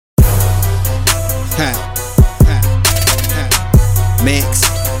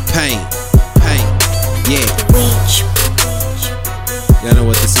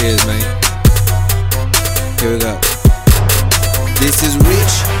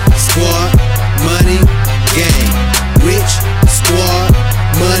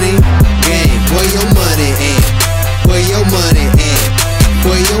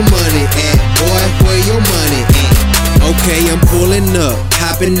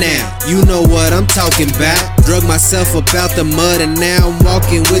now, you know what I'm talking about. Drug myself up out the mud and now I'm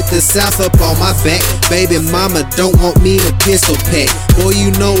walking with the South up on my back. Baby mama don't want me to pistol pack. Boy, you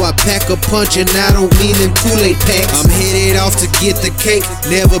know I pack a punch and I don't mean them Kool-Aid packs. I'm headed off to get the cake,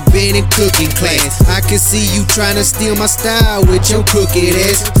 never been in cooking class. I can see you trying to steal my style with your crooked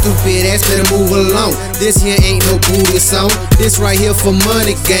ass. Stupid ass, better move along. This here ain't no booty song. This right here for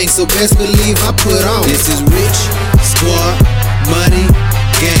money gang, so best believe I put on. This is Rich Squad Money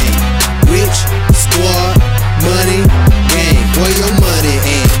Gang. Rich Squad Money Gang. Where your money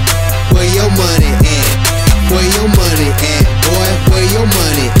at? Where your money at? Where your money at? Boy, where your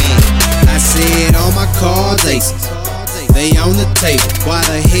money at? I said all my cards aces, they on the table. Why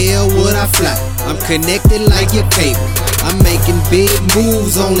the hell would I fly? I'm connected like your cable. I'm making big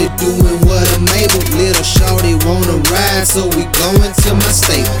moves, only doing what I'm able. Little shorty wanna ride, so we going to my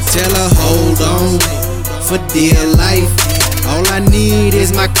stable. Tell her hold on for dear life. All I need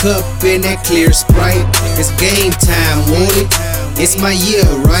is my cup and that clear Sprite. It's game time, won't it? It's my year,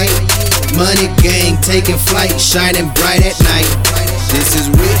 right? Money gang taking flight, shining bright at night. This is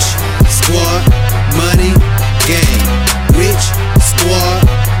Rich Squad Money Gang. Rich Squad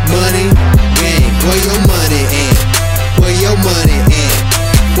Money Gang. Where your money at? Where your money at?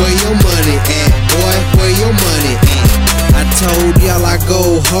 Where your money at? Boy, where your money at? I told y'all I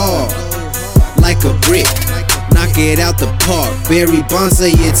go hard like a brick. Knock it out the park. Barry Bonds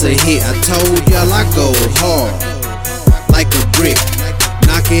say it's a hit. I told y'all I go hard like a brick.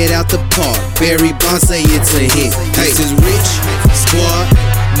 Knock it out the park. Barry Bonds say it's a hit. Hey, this is Rich Squad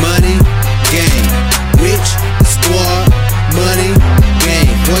Money Gang.